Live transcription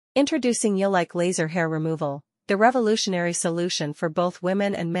Introducing Ulike Laser Hair Removal, the revolutionary solution for both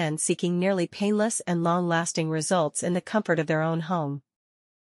women and men seeking nearly painless and long-lasting results in the comfort of their own home.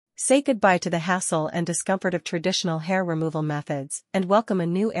 Say goodbye to the hassle and discomfort of traditional hair removal methods and welcome a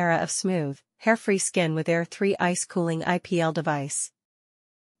new era of smooth, hair-free skin with Air 3 Ice-cooling IPL Device.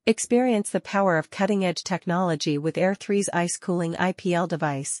 Experience the power of cutting-edge technology with Air 3's Ice-cooling IPL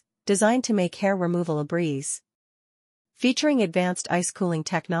Device, designed to make hair removal a breeze. Featuring advanced ice-cooling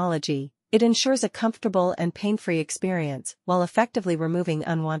technology, it ensures a comfortable and pain-free experience while effectively removing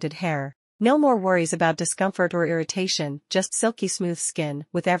unwanted hair. No more worries about discomfort or irritation, just silky smooth skin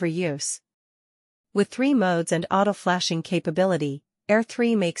with every use. With 3 modes and auto-flashing capability, Air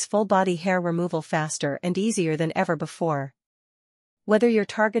 3 makes full-body hair removal faster and easier than ever before. Whether you're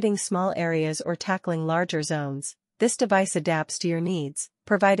targeting small areas or tackling larger zones, this device adapts to your needs,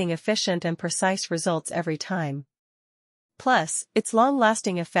 providing efficient and precise results every time. Plus, its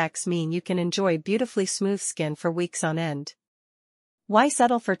long-lasting effects mean you can enjoy beautifully smooth skin for weeks on end. Why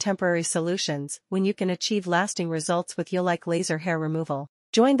settle for temporary solutions when you can achieve lasting results with Ulike Laser Hair Removal?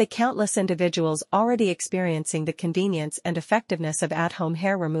 Join the countless individuals already experiencing the convenience and effectiveness of at-home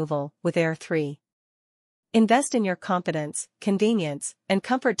hair removal with Air 3. Invest in your confidence, convenience, and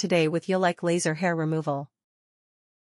comfort today with Ulike Laser Hair Removal.